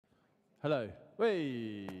Hello.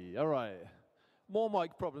 Hey, all right. More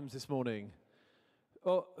mic problems this morning.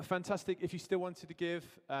 Oh, fantastic. If you still wanted to give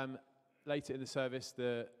later in the service,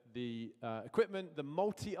 the equipment, the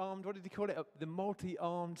multi-armed, what did he call it? The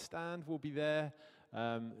multi-armed stand will be there.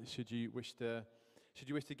 Should you wish to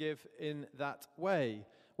give in that way?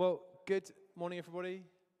 Well, good morning, everybody.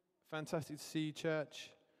 Fantastic to see you,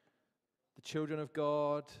 church. The children of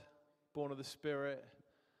God, born of the Spirit.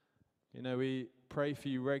 You know, we pray for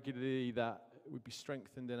you regularly that we'd be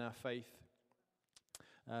strengthened in our faith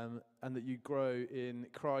and that you grow in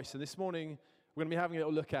Christ. And this morning, we're going to be having a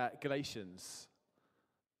little look at Galatians.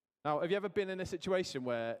 Now, have you ever been in a situation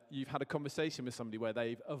where you've had a conversation with somebody where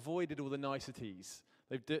they've avoided all the niceties?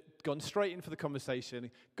 They've gone straight in for the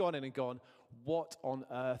conversation, gone in and gone, what on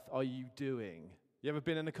earth are you doing? You ever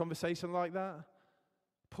been in a conversation like that?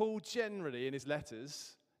 Paul generally, in his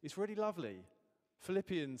letters, is really lovely.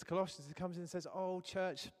 Philippians, Colossians, he comes in and says, oh,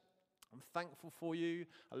 church, I'm thankful for you.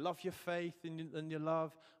 I love your faith and your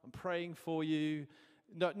love. I'm praying for you.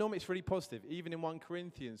 No, normally it's really positive. Even in 1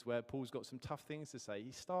 Corinthians, where Paul's got some tough things to say,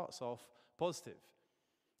 he starts off positive.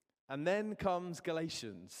 And then comes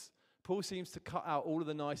Galatians. Paul seems to cut out all of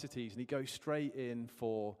the niceties and he goes straight in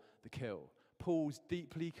for the kill. Paul's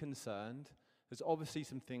deeply concerned. There's obviously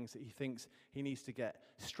some things that he thinks he needs to get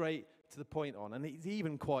straight to the point on. And he's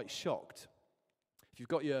even quite shocked. If you've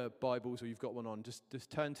got your Bibles or you've got one on, just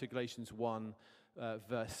turn to Galatians 1,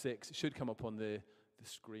 verse 6. It should come up on the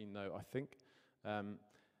screen, though, I think.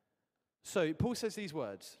 So Paul says these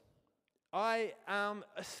words, I am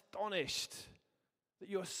astonished that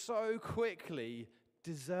you are so quickly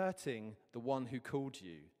deserting the one who called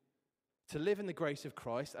you to live in the grace of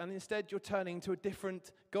Christ, and instead you're turning to a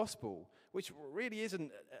different gospel, which really isn't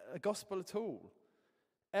a gospel at all.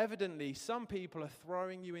 Evidently, some people are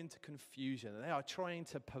throwing you into confusion. They are trying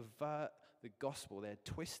to pervert the gospel. They're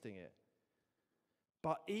twisting it.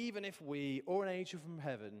 But even if we, or an angel from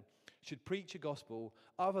heaven, should preach a gospel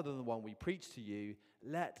other than the one we preach to you,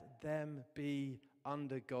 let them be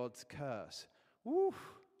under God's curse. Woo!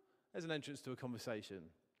 There's an entrance to a conversation.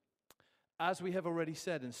 As we have already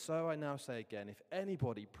said, and so I now say again, if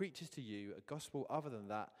anybody preaches to you a gospel other than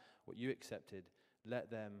that, what you accepted, let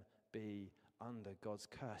them be under God's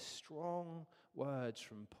curse. Strong words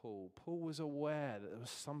from Paul. Paul was aware that there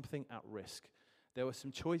was something at risk. There were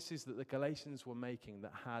some choices that the Galatians were making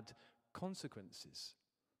that had consequences.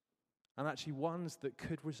 And actually ones that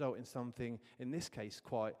could result in something, in this case,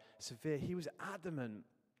 quite severe. He was adamant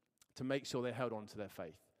to make sure they held on to their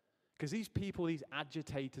faith. Because these people, these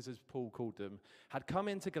agitators, as Paul called them, had come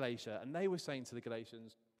into Galatia and they were saying to the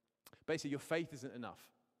Galatians, basically, your faith isn't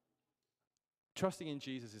enough. Trusting in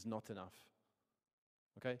Jesus is not enough.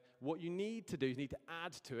 Okay? What you need to do is need to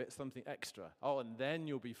add to it something extra. Oh, and then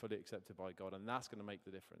you'll be fully accepted by God, and that's going to make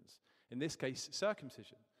the difference. In this case,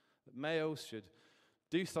 circumcision. That males should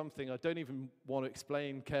do something I don't even want to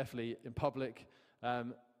explain carefully in public,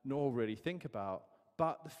 nor really think about.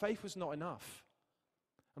 But the faith was not enough.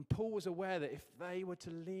 And Paul was aware that if they were to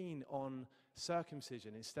lean on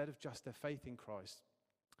circumcision instead of just their faith in Christ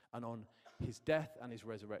and on his death and his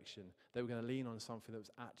resurrection, they were going to lean on something that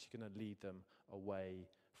was actually going to lead them away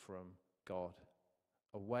from God,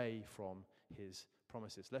 away from his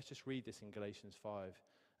promises. Let's just read this in Galatians 5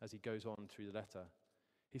 as he goes on through the letter.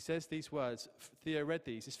 He says these words, Theo read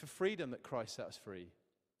these, it's for freedom that Christ set us free,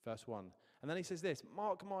 verse 1. And then he says this,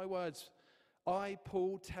 mark my words, I,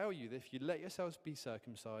 Paul, tell you that if you let yourselves be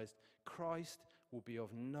circumcised, Christ will be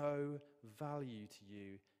of no value to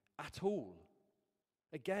you at all.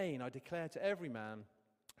 Again, I declare to every man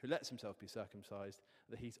who lets himself be circumcised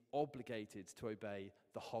that he's obligated to obey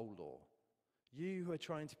the whole law. You who are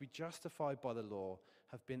trying to be justified by the law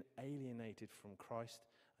have been alienated from Christ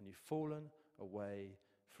and you've fallen away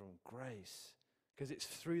from grace. Because it's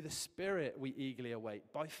through the Spirit we eagerly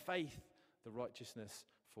await, by faith, the righteousness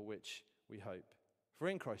for which we hope. For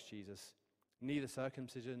in Christ Jesus, neither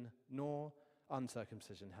circumcision nor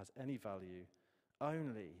uncircumcision has any value.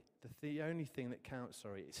 The only thing that counts,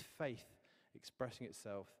 is faith expressing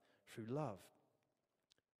itself through love.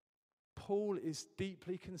 Paul is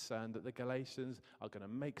deeply concerned that the Galatians are going to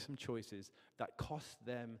make some choices that cost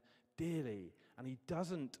them dearly, and he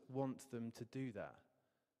doesn't want them to do that.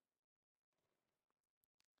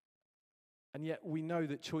 And yet we know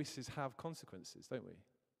that choices have consequences, don't we?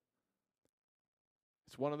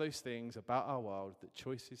 It's one of those things about our world that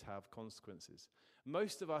choices have consequences.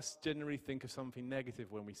 Most of us generally think of something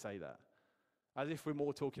negative when we say that, as if we're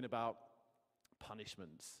more talking about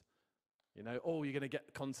punishments. You know, oh, you're going to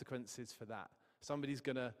get consequences for that. Somebody's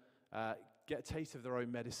going to get a taste of their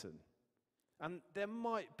own medicine. And there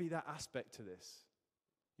might be that aspect to this.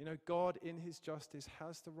 You know, God in his justice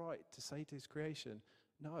has the right to say to his creation,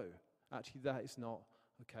 no, actually that is not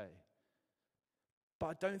okay. But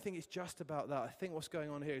I don't think it's just about that. I think what's going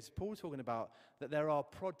on here is Paul talking about that there are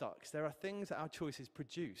products, there are things that our choices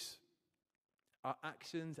produce. Our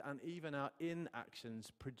actions and even our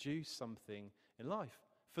inactions produce something in life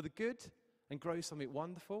for the good and grow something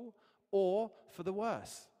wonderful, or for the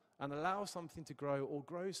worse and allow something to grow or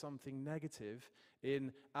grow something negative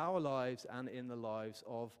in our lives and in the lives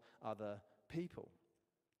of other people.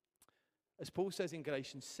 As Paul says in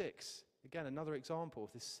Galatians 6, again, another example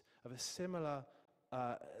of this, of a similar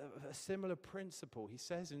principle. He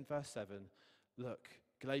says in verse 7, look,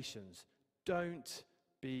 Galatians, don't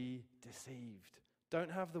be deceived.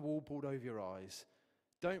 Don't have the wool pulled over your eyes.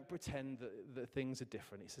 Don't pretend that things are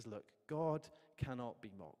different. He says, look, God cannot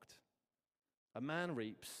be mocked. A man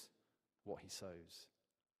reaps what he sows.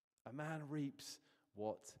 A man reaps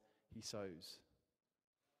what he sows.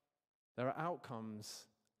 There are outcomes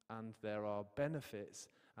and there are benefits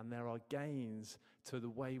and there are gains to the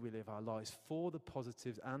way we live our lives, for the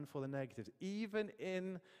positives and for the negatives. Even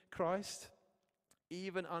in Christ,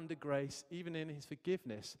 even under grace, even in his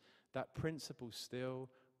forgiveness, that principle still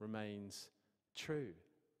remains true.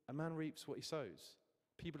 A man reaps what he sows.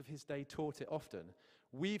 People of his day taught it often.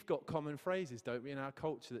 We've got common phrases, don't we, in our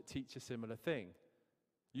culture that teach a similar thing.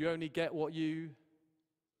 You only get what you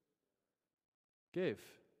give.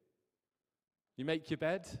 You make your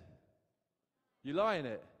bed, you lie in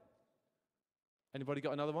it. Anybody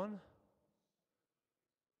got another one?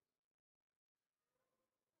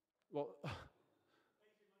 Well,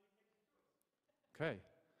 okay.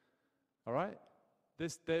 All right.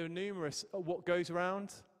 There are numerous, what goes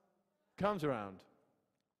around comes around.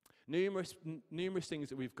 Numerous things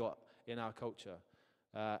that we've got in our culture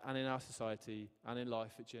and in our society and in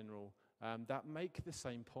life in general that make the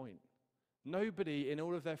same point. Nobody in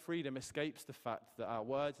all of their freedom escapes the fact that our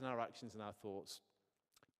words and our actions and our thoughts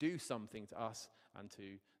do something to us and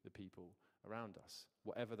to the people around us,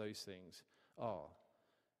 whatever those things are.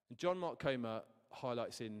 And John Mark Comer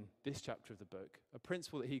highlights in this chapter of the book a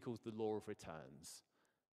principle that he calls the law of returns.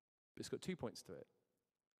 But it's got 2 points to it.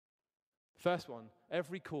 First one,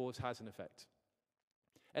 every cause has an effect.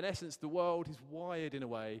 In essence, the world is wired in a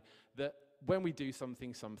way that when we do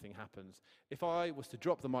something, something happens. If I was to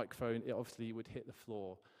drop the microphone, it obviously would hit the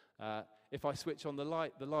floor. If I switch on the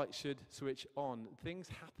light should switch on. Things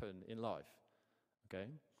happen in life. Okay?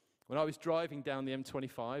 When I was driving down the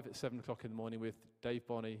M25 at 7 o'clock in the morning with Dave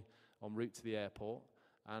Bonney en route to the airport,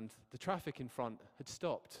 and the traffic in front had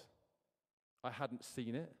stopped. I hadn't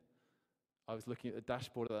seen it. I was looking at the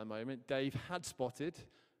dashboard at that moment. Dave had spotted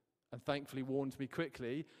and thankfully warned me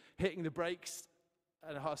quickly, hitting the brakes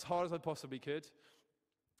as hard as I possibly could,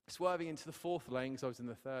 swerving into the fourth lane because I was in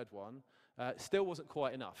the third one. Still wasn't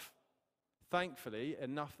quite enough. Thankfully,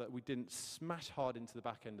 enough that we didn't smash hard into the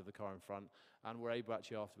back end of the car in front and were able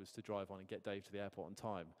actually afterwards to drive on and get Dave to the airport on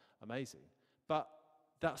time. Amazing. But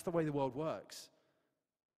that's the way the world works.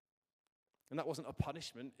 And that wasn't a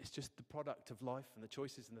punishment, it's just the product of life and the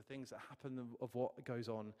choices and the things that happen of what goes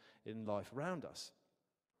on in life around us.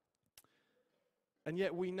 And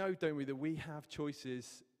yet we know, don't we, that we have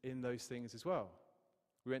choices in those things as well.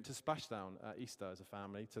 We went to Splashdown at Easter as a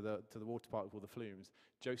family to the water park called the Flumes.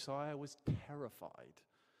 Josiah was terrified.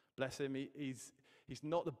 Bless him, he's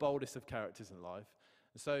not the boldest of characters in life.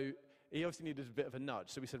 And so he obviously needed a bit of a nudge.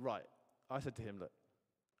 So we said, right, I said to him, look,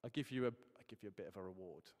 I'll give you a bit of a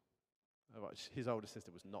reward. Which his older sister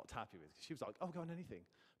was not happy with. She was like, oh, go on anything.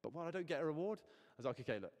 But what, I don't get a reward? I was like,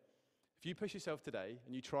 okay, look, if you push yourself today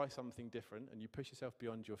and you try something different and you push yourself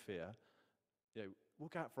beyond your fear, we'll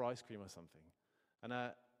go out for ice cream or something.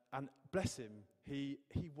 And bless him, he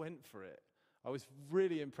went for it. I was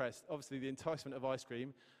really impressed. Obviously, the enticement of ice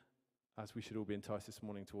cream, as we should all be enticed this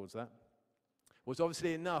morning towards that, was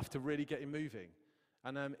obviously enough to really get him moving.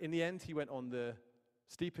 And in the end, he went on the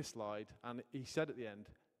steepest slide, and he said at the end,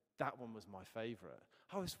 that one was my favorite.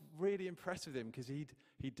 I was really impressed with him because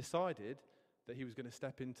he'd decided that he was going to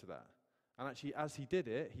step into that. And actually, as he did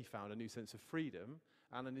it, he found a new sense of freedom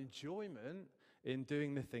and an enjoyment in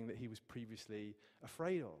doing the thing that he was previously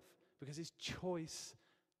afraid of, because his choice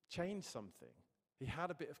changed something. He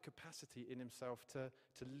had a bit of capacity in himself to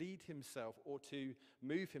lead himself or to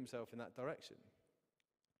move himself in that direction.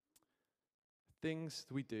 Things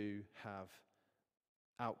that we do have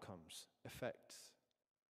outcomes, effects.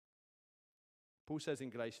 Paul says in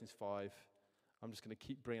Galatians 5, I'm just going to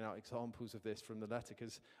keep bringing out examples of this from the letter,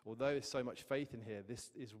 because although there's so much faith in here,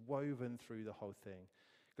 this is woven through the whole thing.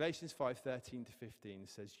 Galatians 5:13 to 15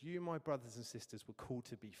 says, you, my brothers and sisters, were called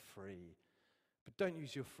to be free, but don't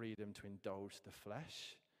use your freedom to indulge the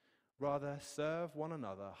flesh. Rather, serve one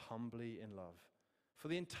another humbly in love. For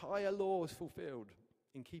the entire law is fulfilled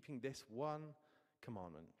in keeping this one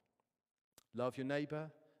commandment. Love your neighbor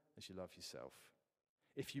as you love yourself.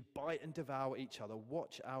 If you bite and devour each other,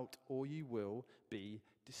 watch out, or you will be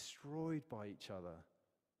destroyed by each other.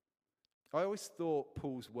 I always thought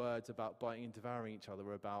Paul's words about biting and devouring each other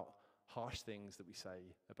were about harsh things that we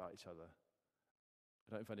say about each other.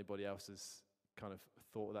 I don't know if anybody else has kind of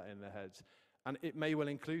thought that in their heads. And it may well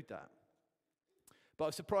include that. But I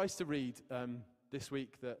was surprised to read this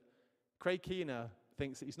week that Craig Keener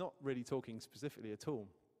thinks that he's not really talking specifically at all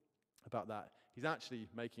about that. He's actually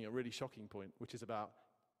making a really shocking point, which is about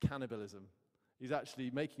cannibalism. He's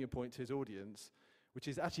actually making a point to his audience, which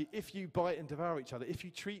is actually if you bite and devour each other, if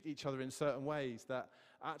you treat each other in certain ways that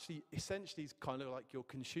actually essentially is kind of like you're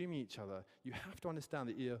consuming each other, you have to understand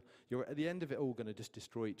that you're at the end of it all going to just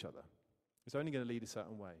destroy each other. It's only going to lead a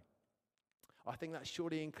certain way. I think that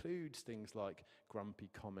surely includes things like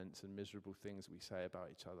grumpy comments and miserable things we say about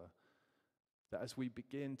each other. That as we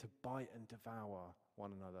begin to bite and devour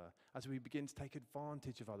one another, as we begin to take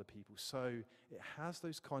advantage of other people, so it has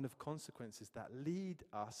those kind of consequences that lead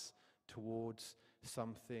us towards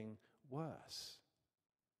something worse.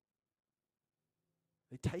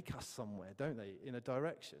 They take us somewhere, don't they, in a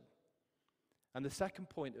direction. And the second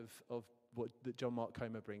point of what that John Mark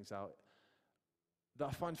Comer brings out that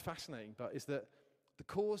I find fascinating, but is that the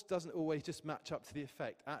cause doesn't always just match up to the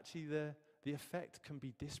effect. Actually, the effect can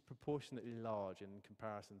be disproportionately large in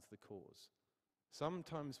comparison to the cause.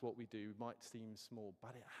 Sometimes what we do might seem small,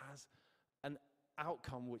 but it has an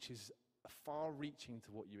outcome which is far-reaching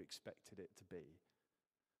to what you expected it to be.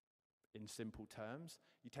 In simple terms,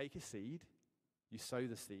 you take a seed, you sow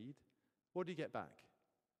the seed, what do you get back?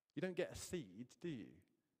 You don't get a seed, do you?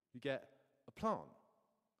 You get a plant,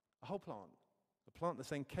 a whole plant. A plant that's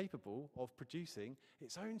then capable of producing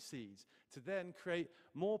its own seeds to then create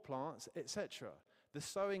more plants, etc. The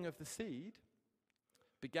sowing of the seed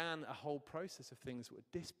began a whole process of things that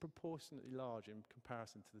were disproportionately large in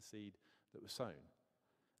comparison to the seed that was sown.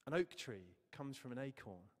 An oak tree comes from an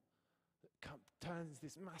acorn that turns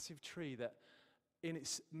this massive tree that in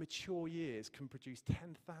its mature years can produce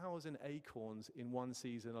 10,000 acorns in one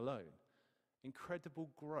season alone. Incredible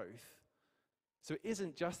growth. So it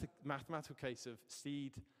isn't just a mathematical case of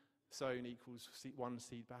seed sown equals one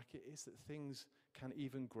seed back. It is that things can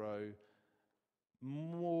even grow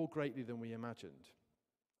more greatly than we imagined.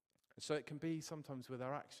 And so it can be sometimes with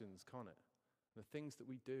our actions, can't it? The things that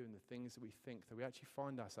we do and the things that we think, that we actually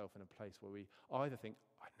find ourselves in a place where we either think,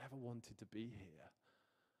 I never wanted to be here,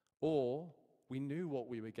 or we knew what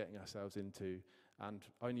we were getting ourselves into and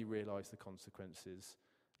only realized the consequences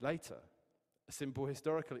later. A simple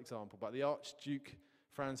historical example, but the Archduke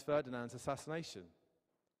Franz Ferdinand's assassination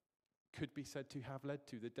could be said to have led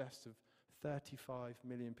to the deaths of 35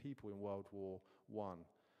 million people in World War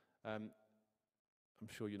I. I'm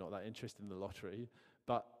sure you're not that interested in the lottery,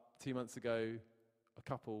 but 2 months ago, a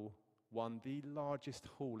couple won the largest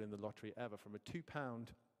haul in the lottery ever. From a £2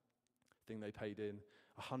 thing they paid in,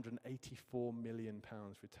 £184 million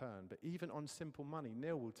return. But even on simple money,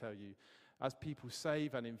 Neil will tell you, as people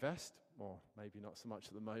save and invest, or maybe not so much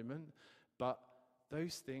at the moment, but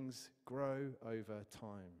those things grow over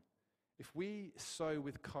time. If we sow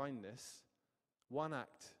with kindness, one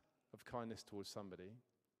act of kindness towards somebody,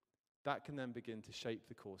 that can then begin to shape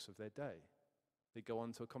the course of their day. They go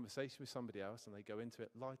on to a conversation with somebody else and they go into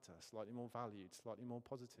it lighter, slightly more valued, slightly more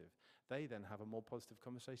positive. They then have a more positive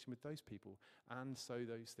conversation with those people, and so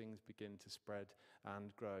those things begin to spread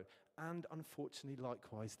and grow. And unfortunately,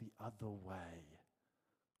 likewise, the other way.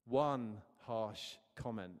 One harsh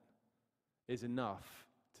comment is enough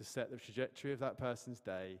to set the trajectory of that person's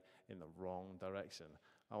day in the wrong direction.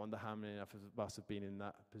 I wonder how many of us have been in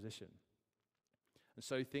that position. And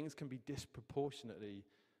so things can be disproportionately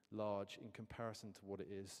large in comparison to what it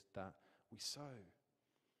is that we sow.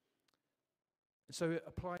 And so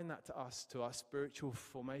applying that to us, to our spiritual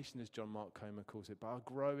formation, as John Mark Comer calls it, by our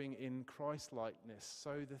growing in Christ-likeness.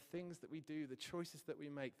 So the things that we do, the choices that we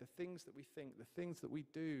make, the things that we think, the things that we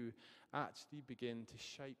do actually begin to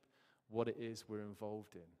shape what it is we're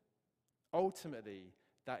involved in. Ultimately,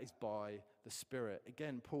 that is by the Spirit.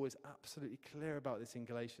 Again, Paul is absolutely clear about this in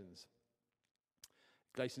Galatians.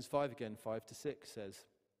 Galatians 5 again, 5-6 says,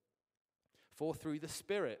 "For through the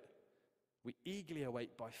Spirit we eagerly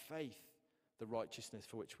await by faith the righteousness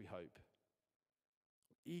for which we hope."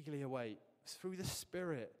 Eagerly await. It's through the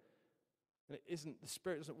Spirit. And the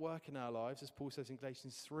Spirit doesn't work in our lives, as Paul says in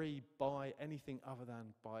Galatians 3, by anything other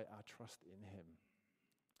than by our trust in him.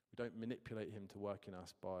 We don't manipulate him to work in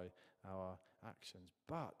us by our actions.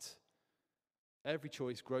 But Every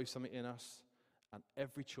choice grows something in us, and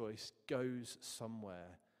every choice goes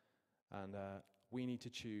somewhere. And we need to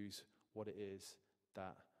choose what it is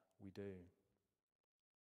that we do.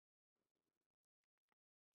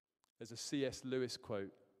 There's a C.S. Lewis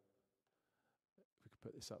quote. We could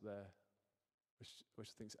put this up there, which I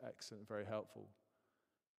think is excellent and very helpful.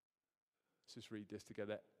 Let's just read this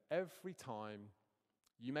together. Every time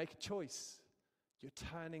you make a choice, you're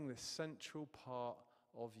turning the central part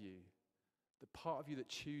of you, the part of you that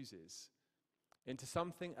chooses, into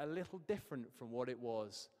something a little different from what it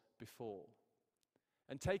was before.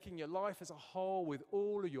 And taking your life as a whole with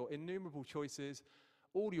all of your innumerable choices,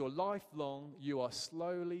 all your life long, you are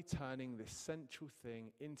slowly turning this central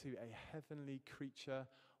thing into a heavenly creature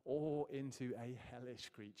or into a hellish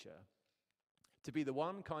creature. To be the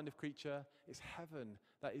one kind of creature is heaven.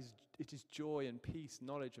 It is joy and peace,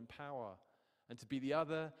 knowledge and power. And to be the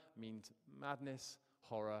other means madness,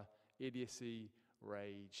 horror, idiocy,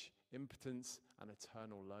 rage, impotence, and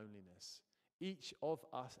eternal loneliness. Each of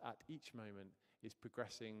us at each moment is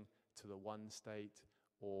progressing to the one state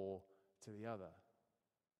or to the other.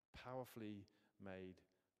 Powerfully made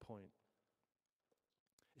point.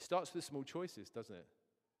 It starts with small choices, doesn't it?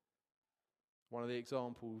 One of the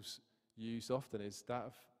examples used often is that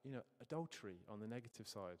of, adultery on the negative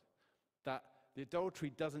side. That the adultery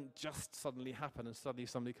doesn't just suddenly happen and suddenly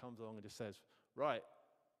somebody comes along and just says, right,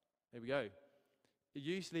 here we go. It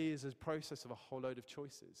usually is a process of a whole load of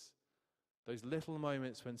choices. Those little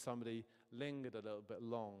moments when somebody lingered a little bit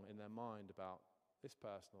long in their mind about this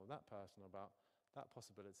person or that person, about that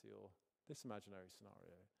possibility or this imaginary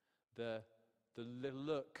scenario. The little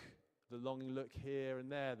look, the longing look here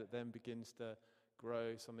and there that then begins to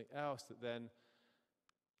grow something else, that then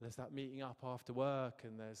there's that meeting up after work,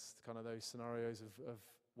 and there's kind of those scenarios of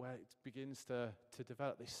where it begins to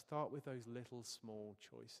develop. They start with those little small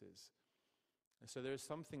choices. And so there is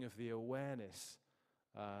something of the awareness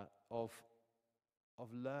of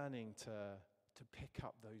learning to pick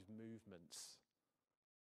up those movements.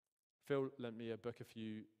 Phil lent me a book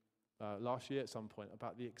last year at some point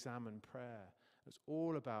about the examine prayer. It's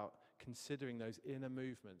all about considering those inner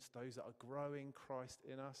movements, those that are growing Christ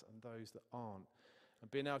in us and those that aren't. And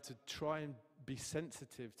being able to try and be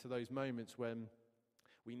sensitive to those moments when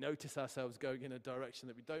we notice ourselves going in a direction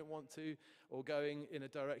that we don't want to, or going in a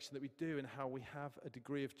direction that we do, and how we have a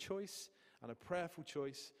degree of choice and a prayerful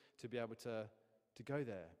choice to be able to go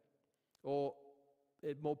there. Or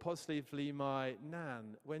more positively, my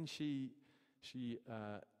nan, when she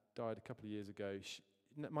died a couple of years ago,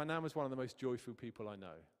 my nan was one of the most joyful people I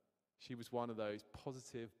know. She was one of those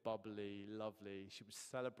positive, bubbly, lovely. She would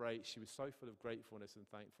celebrate. She was so full of gratefulness and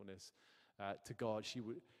thankfulness to God. She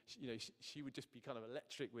would just be kind of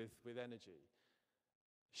electric with energy.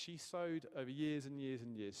 She sowed over years and years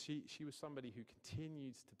and years. She was somebody who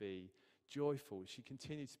continued to be joyful. She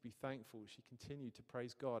continued to be thankful. She continued to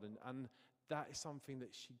praise God. And that is something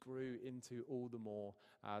that she grew into all the more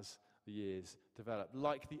as the years developed.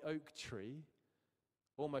 Like the oak tree,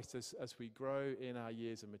 almost as we grow in our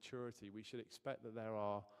years of maturity, we should expect that there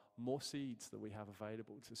are more seeds that we have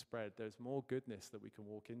available to spread. There's more goodness that we can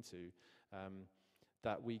walk into,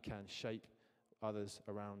 that we can shape others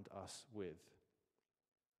around us with.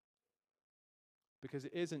 Because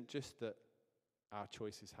it isn't just that our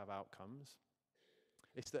choices have outcomes,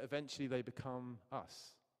 it's that eventually they become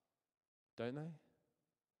us, don't they?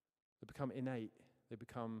 They become innate, they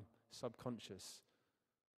become subconscious.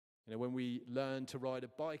 When we learn to ride a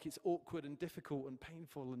bike, it's awkward and difficult and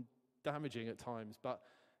painful and damaging at times, but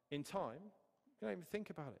in time, you don't even think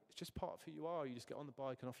about it. It's just part of who you are. You just get on the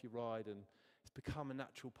bike and off you ride, and it's become a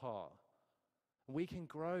natural part. And we can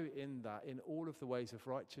grow in that, in all of the ways of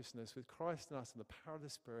righteousness with Christ in us and the power of the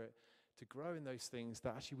Spirit, to grow in those things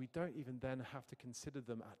that actually we don't even then have to consider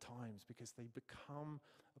them at times, because they become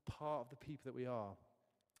a part of the people that we are.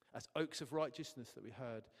 As oaks of righteousness that we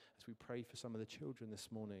heard as we prayed for some of the children this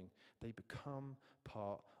morning, they become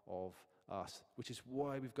part of us, which is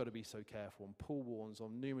why we've got to be so careful. And Paul warns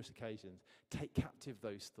on numerous occasions, take captive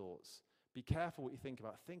those thoughts. Be careful what you think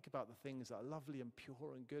about. Think about the things that are lovely and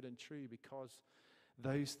pure and good and true, because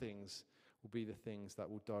those things will be the things that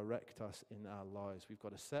will direct us in our lives. We've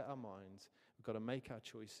got to set our minds. We've got to make our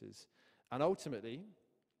choices. And ultimately,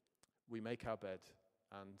 we make our bed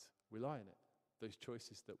and we lie in it. Those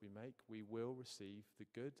choices that we make, we will receive the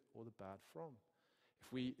good or the bad from.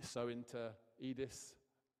 If we sow into Edith's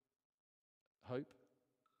hope,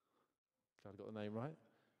 glad I got the name right,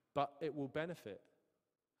 but it will benefit.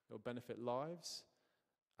 It will benefit lives,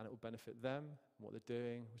 and it will benefit them and what they're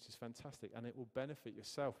doing, which is fantastic, and it will benefit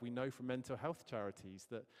yourself. We know from mental health charities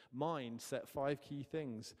that Mind set 5 key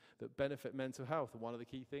things that benefit mental health, and one of the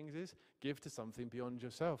key things is give to something beyond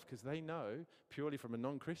yourself, because they know, purely from a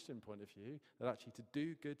non-Christian point of view, that actually to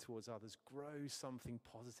do good towards others grows something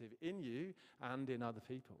positive in you and in other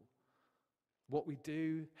people. What we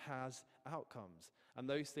do has outcomes, and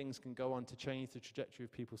those things can go on to change the trajectory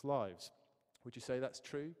of people's lives. Would you say that's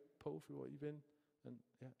true, Paul, for what you've been? And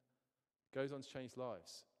yeah, goes on to change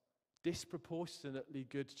lives. Disproportionately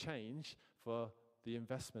good change for the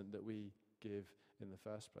investment that we give in the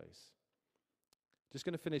first place. Just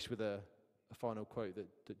going to finish with a final quote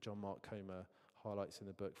that John Mark Comer highlights in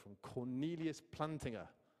the book from Cornelius Plantinga.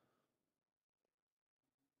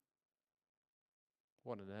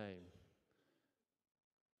 What a name.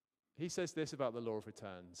 He says this about the law of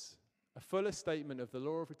returns. A fuller statement of the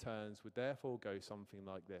law of returns would therefore go something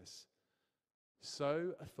like this.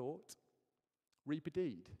 Sow a thought, reap a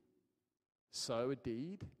deed. Sow a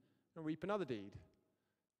deed and reap another deed.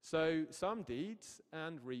 Sow some deeds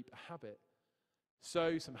and reap a habit.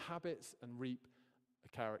 Sow some habits and reap a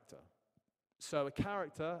character. Sow a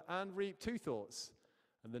character and reap 2 thoughts.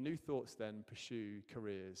 And the new thoughts then pursue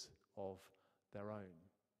careers of their own.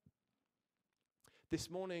 This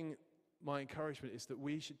morning, my encouragement is that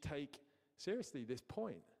we should take seriously this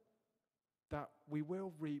point, that we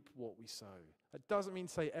will reap what we sow. That doesn't mean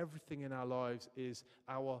to say everything in our lives is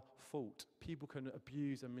our fault. People can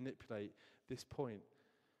abuse and manipulate this point.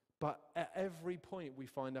 But at every point, we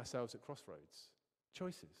find ourselves at crossroads.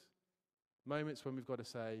 Choices. Moments when we've got to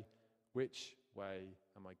say, which way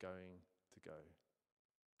am I going to go?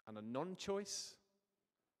 And a non-choice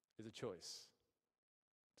is a choice.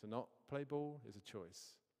 To not play ball is a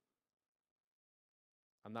choice.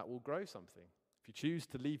 And that will grow something. If you choose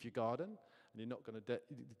to leave your garden and you're not going to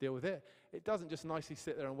deal with it, it doesn't just nicely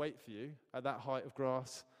sit there and wait for you at that height of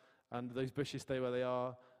grass and those bushes stay where they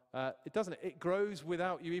are. It doesn't. It grows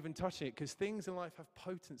without you even touching it, because things in life have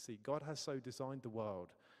potency. God has so designed the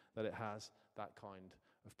world that it has that kind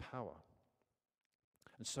of power.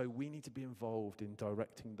 And so we need to be involved in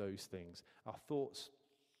directing those things, our thoughts,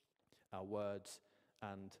 our words,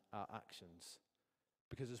 and our actions.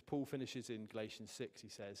 Because as Paul finishes in Galatians 6, he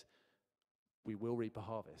says, we will reap a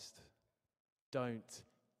harvest. Don't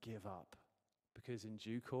give up, because in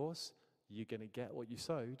due course, you're going to get what you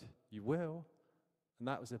sowed. You will. And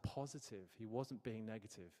that was a positive. He wasn't being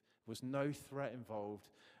negative. There was no threat involved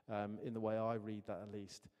in the way I read that, at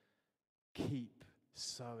least. Keep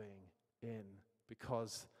sowing in,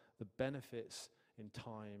 because the benefits in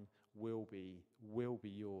time will be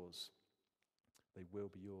yours. They will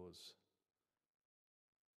be yours.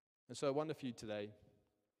 And so I wonder for you today,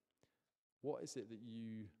 what is it that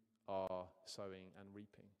you are sowing and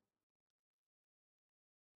reaping?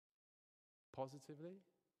 Positively?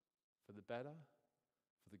 For the better?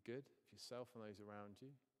 For the good of yourself and those around you?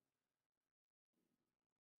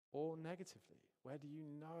 Or negatively? Where do you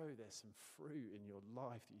know there's some fruit in your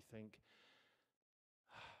life that you think,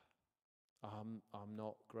 I'm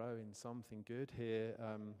not growing something good here,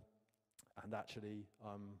 and actually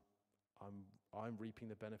I'm reaping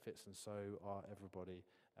the benefits, and so are everybody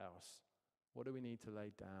else. What do we need to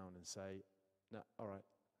lay down and say, no, all right,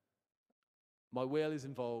 my will is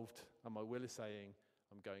involved, and my will is saying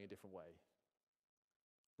I'm going a different way.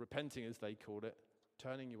 Repenting, as they called it,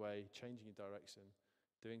 turning your way, changing your direction,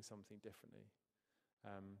 doing something differently.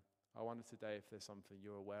 I wonder today if there's something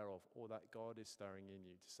you're aware of, or that God is stirring in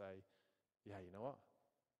you to say, yeah, you know what?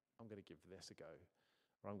 I'm going to give this a go,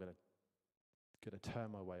 or I'm going to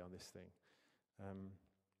turn my way on this thing.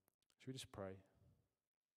 Should we just pray?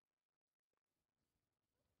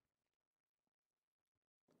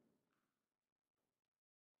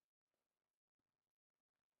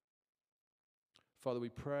 Father, we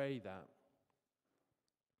pray that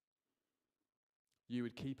you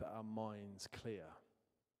would keep our minds clear.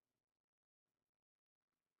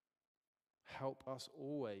 Help us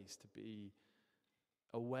always to be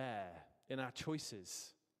aware in our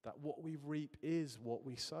choices that what we reap is what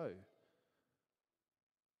we sow.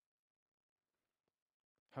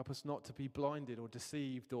 Help us not to be blinded or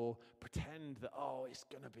deceived or pretend that, it's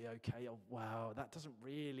going to be okay. Oh, wow, that doesn't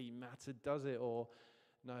really matter, does it? Or,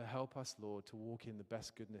 no, help us, Lord, to walk in the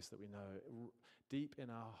best goodness that we know. Deep in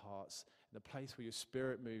our hearts, in the place where your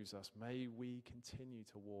Spirit moves us, may we continue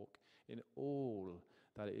to walk in all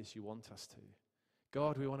that it is you want us to.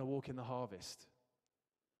 God, we want to walk in the harvest.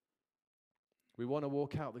 We want to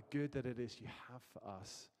walk out the good that it is you have for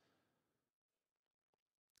us.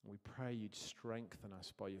 We pray you'd strengthen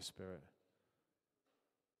us by your Spirit.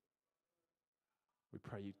 We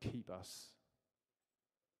pray you'd keep us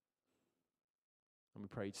And we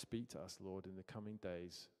pray you'd speak to us, Lord, in the coming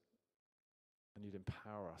days. And you'd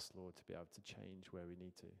empower us, Lord, to be able to change where we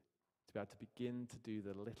need to be able to begin to do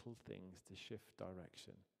the little things to shift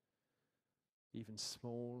direction. Even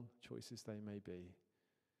small choices they may be.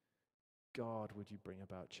 God, would you bring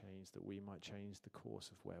about change that we might change the course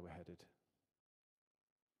of where we're headed?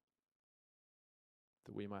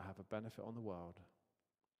 That we might have a benefit on the world,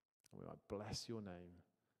 and we might bless your name,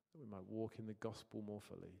 that we might walk in the gospel more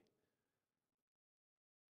fully,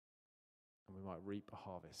 and we might reap a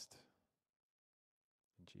harvest.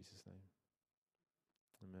 In Jesus' name,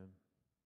 amen.